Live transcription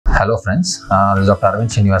Hello friends, this is Dr.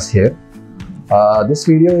 Aravinth Srinivas here. This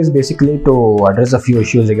video is basically to address a few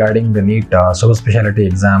issues regarding the NEET super specialty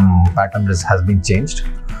exam pattern that has been changed.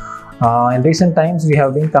 In recent times, we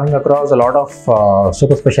have been coming across a lot of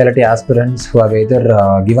super specialty aspirants who have either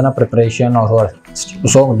given up preparation or who are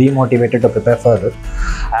so demotivated to prepare further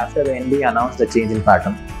after the ND announced the change in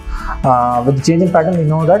pattern. With the change in pattern, we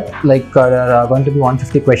know that there are going to be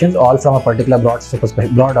 150 questions, all from a particular broad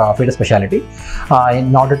field specialty,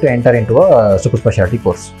 in order to enter into a super specialty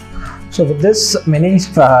course. So with this, many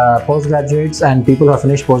postgraduates and people who have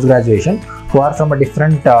finished post-graduation who are from a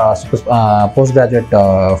different postgraduate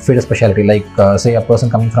field specialty, like say a person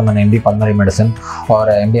coming from an MD pulmonary medicine or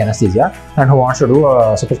a MD anesthesia and who wants to do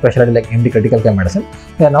a super specialty like MD critical care medicine,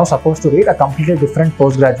 they are now supposed to read a completely different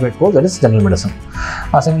postgraduate course, that is general medicine.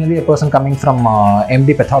 Similarly, a person coming from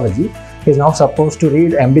MD pathology is now supposed to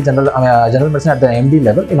read MD general medicine at the MD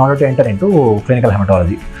level in order to enter into clinical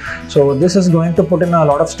hematology. So this is going to put in a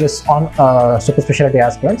lot of stress on super specialty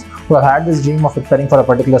aspirants who have had this dream of preparing for a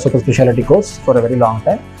particular super specialty course for a very long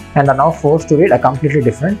time and are now forced to read a completely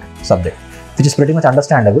different subject, which is pretty much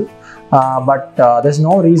understandable. But there's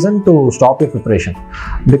no reason to stop your preparation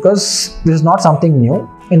because this is not something new.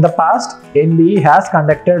 In the past, NDE has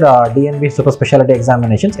conducted DNB super specialty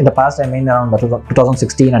examinations. In the past, I mean around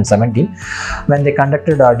 2016 and 17, when they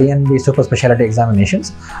conducted DNB super specialty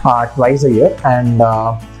examinations twice a year, and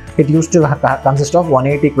it used to consist of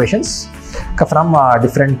 180 questions from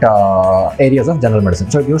different areas of general medicine.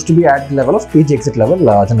 So it used to be at the level of PG exit level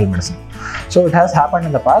general medicine. So it has happened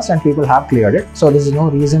in the past and people have cleared it. So there is no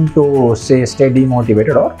reason to say stay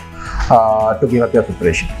demotivated or to give up your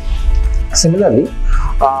preparation. Similarly,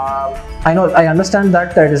 I understand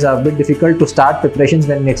that it is a bit difficult to start preparations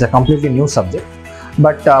when it's a completely new subject,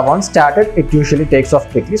 but once started, it usually takes off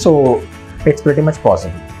quickly, so it's pretty much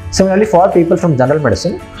possible. Similarly, for people from general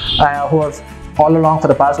medicine who have all along for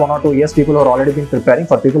the past 1 or 2 years, people who have already been preparing,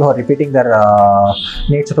 for people who are repeating their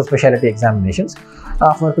NEET super specialty examinations,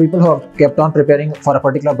 for people who have kept on preparing for a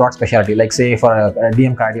particular broad specialty, like say for a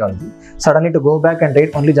DM cardiology, suddenly to go back and rate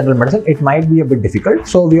only general medicine, it might be a bit difficult.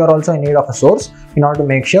 So we are also in need of a source in order to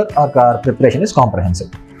make sure our preparation is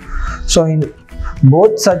comprehensive. So in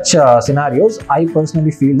both such scenarios, I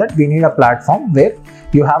personally feel that we need a platform where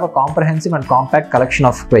you have a comprehensive and compact collection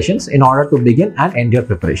of questions in order to begin and end your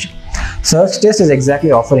preparation. Surgtest is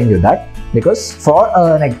exactly offering you that, because for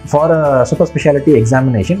a super specialty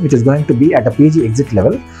examination, which is going to be at a PG exit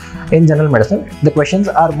level in general medicine, the questions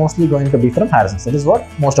are mostly going to be from Harrison's. That is what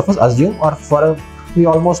most of us assume, or we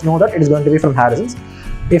almost know that it is going to be from Harrison's.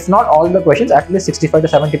 If not all the questions, at least 65 to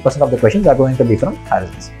 70% of the questions are going to be from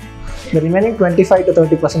Harrison's. The remaining 25 to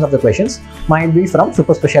 30% of the questions might be from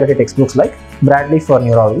super specialty textbooks like Bradley for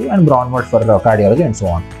neurology and Brownwood for cardiology and so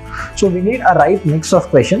on. So we need a right mix of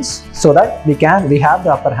questions so that we have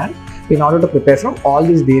the upper hand in order to prepare from all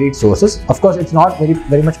these read sources. Of course, it's not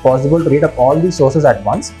very much possible to read up all these sources at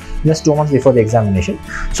once, just 2 months before the examination.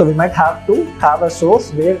 So we might have to have a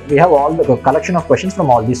source where we have all the collection of questions from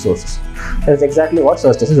all these sources. That is exactly what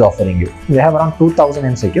Surgtest is offering you. We have around 2000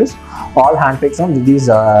 MCQs, all handpicked from these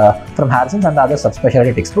from Harrison's and the other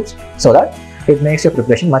subspecialty textbooks, so that it makes your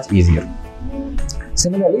preparation much easier.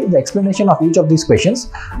 Similarly, the explanation of each of these questions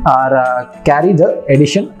carry the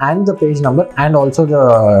edition and the page number and also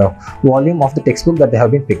the volume of the textbook that they have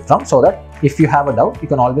been picked from, so that if you have a doubt, you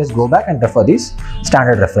can always go back and refer these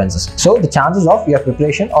standard references. So the chances of your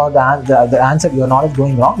preparation or the answer, your knowledge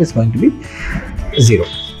going wrong is going to be 0.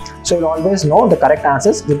 So you'll always know the correct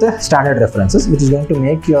answers with the standard references, which is going to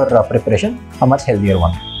make your preparation a much healthier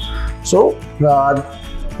one. So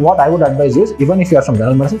what I would advise is, even if you are from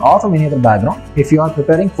general medicine or from any other background, if you are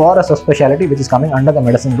preparing for a subspecialty which is coming under the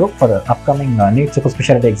medicine group for the upcoming NEET super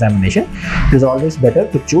specialty examination, it is always better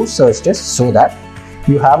to choose Surgtest so that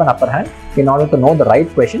you have an upper hand in order to know the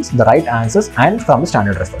right questions, the right answers, and from the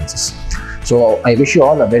standard references. So I wish you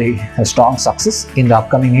all a very strong success in the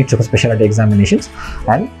upcoming NEET super specialty examinations,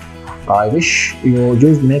 and I wish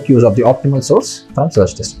you make use of the optimal source from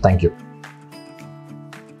Surgtest. Thank you.